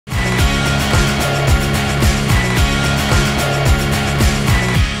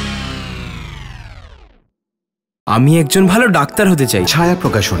আমি একজন ভালো ডাক্তার হতে চাই। ছায়া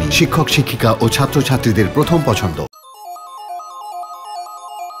প্রকাশনী, শিক্ষক শিক্ষিকা ও ছাত্রছাত্রীদের প্রথম পছন্দ।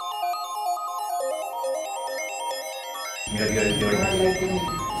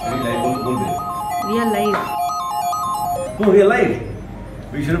 We are live. Oh, we are live.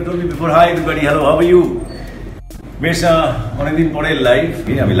 We should have told me before. Hi everybody. Hello. How are you? বেশ অনেকদিন পরে লাইভ।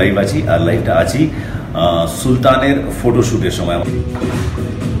 আমি লাইভ আছি আর লাইভটা আছি সুলতানের ফটোশুটের সময়।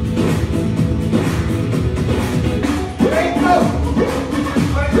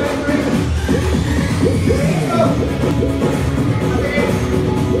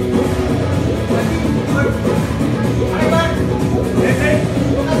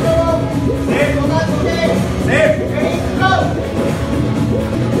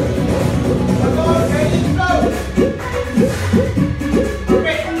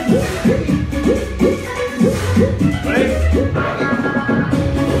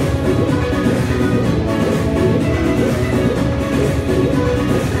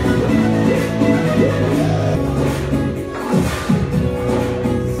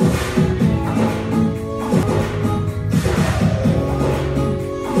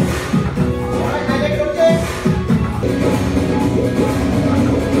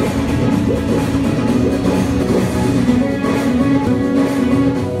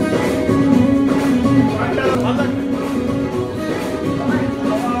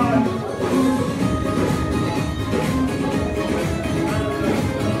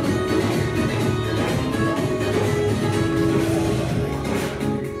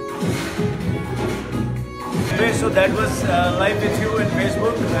 So that was live with you in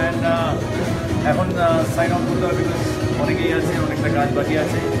Facebook and এখন sign out করতে হবে because অনেকেই আছে, অনেকটা কাজ বাকি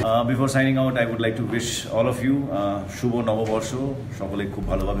আছে। Before signing out, I would like to wish all of you শুভ নববর্ষ। সকলে খুব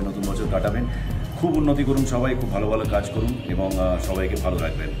ভালোভাবে নতুন বছর কাটাবেন, খুব উন্নতি করুন, সবাই খুব ভালো ভালো কাজ করুন এবং সবাইকে ভালো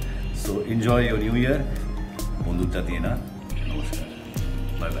রাখবেন। So enjoy your new year। বন্ধুটা দিয়ে না, নমস্কার,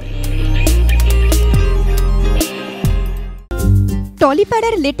 বাই বাই।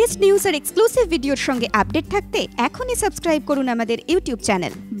 টলিপাড়ার লেটেস্ট নিউজ আর এক্সক্লুসিভ ভিডিওর সঙ্গে আপডেট থাকতে এখনই সাবস্ক্রাইব করুন আমাদের ইউটিউব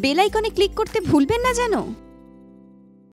চ্যানেল। বেল আইকনে ক্লিক করতে ভুলবেন না যেন।